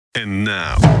And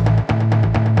now,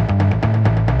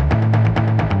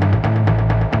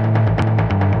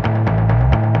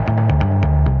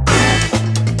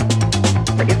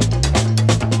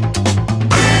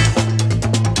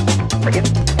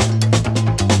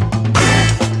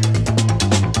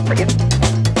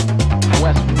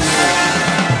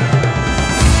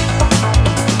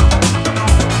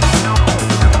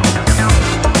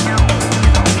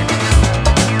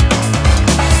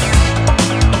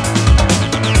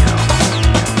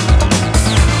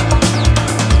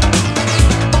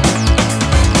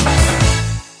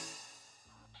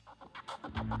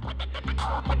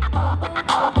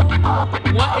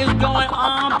 what is going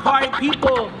on, party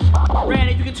people? Rand,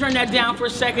 if you can turn that down for a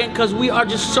second, because we are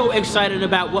just so excited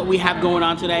about what we have going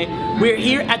on today. We're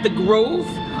here at the Grove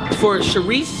for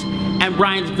Sharice and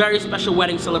Brian's very special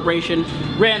wedding celebration.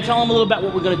 Rand, tell them a little about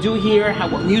what we're gonna do here,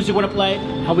 what music we're gonna play,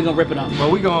 how we're gonna rip it up.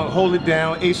 Well, we're gonna hold it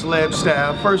down, Ace Lab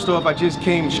style. First off, I just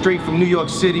came straight from New York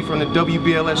City from the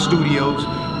WBLS studios.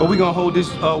 But we're gonna hold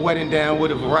this wedding down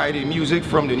with a variety of music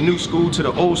from the new school to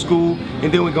the old school.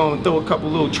 And then we're gonna throw a couple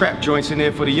little trap joints in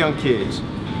there for the young kids.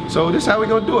 So this is how we're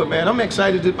gonna do it, man. I'm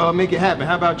excited to make it happen.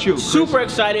 How about you, Chris? Super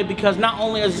excited, because not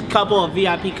only is this couple a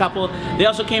VIP couple, they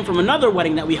also came from another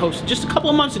wedding that we hosted just a couple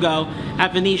of months ago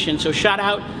at Venetian. So shout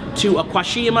out to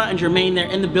Kwashima and Jermaine. They're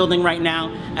in the building right now,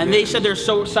 and they said they're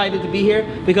so excited to be here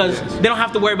because they don't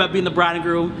have to worry about being the bride and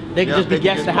groom. They can just be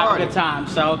guests to have a good time.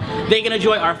 So they can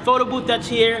enjoy our photo booth that's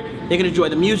here. They can enjoy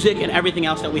the music and everything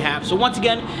else that we have. So once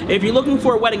again, if you're looking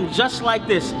for a wedding just like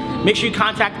this, make sure you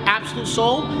contact Absolute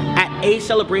Soul at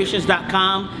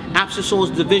acelebrations.com. Absolute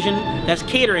Soul's division that's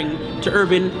catering to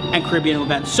urban and Caribbean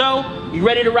events. So, you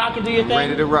ready to rock and do your thing?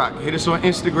 Ready to rock. Hit us on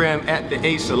Instagram at the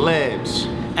Ace Celebs.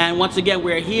 And once again,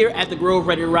 we're here at the Grove,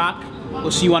 ready to rock.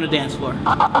 We'll see you on the dance floor.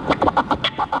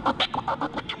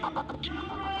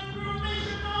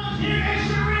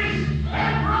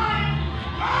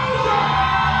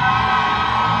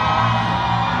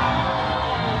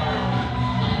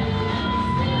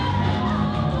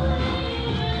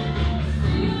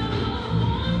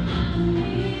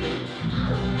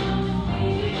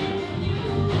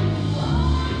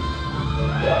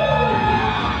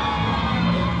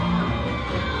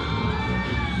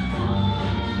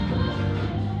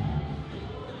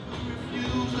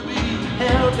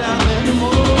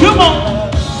 Come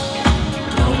on!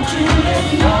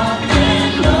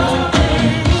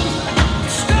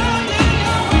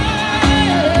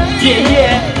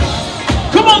 Yeah.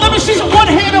 Come on, let me see some one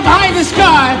hand up high in the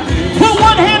sky. Put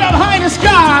one hand up high in the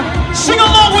sky. Sing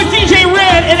along with DJ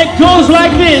Red, and it goes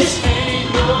like this.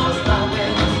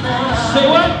 Say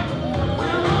what?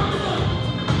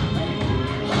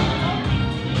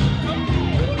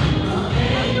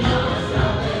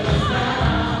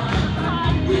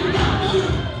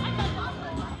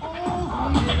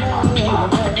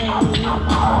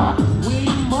 We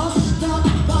must stop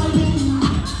fighting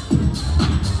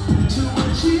to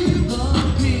achieve the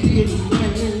peace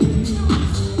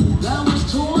that was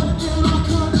torn in our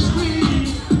country.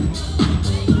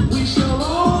 We shall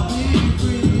all be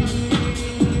free.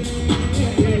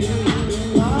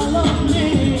 Follow me.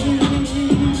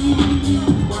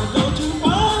 Why don't you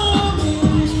follow me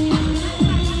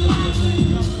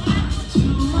to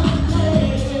my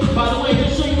place? By the way,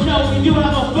 just so you know, we do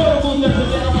have a photo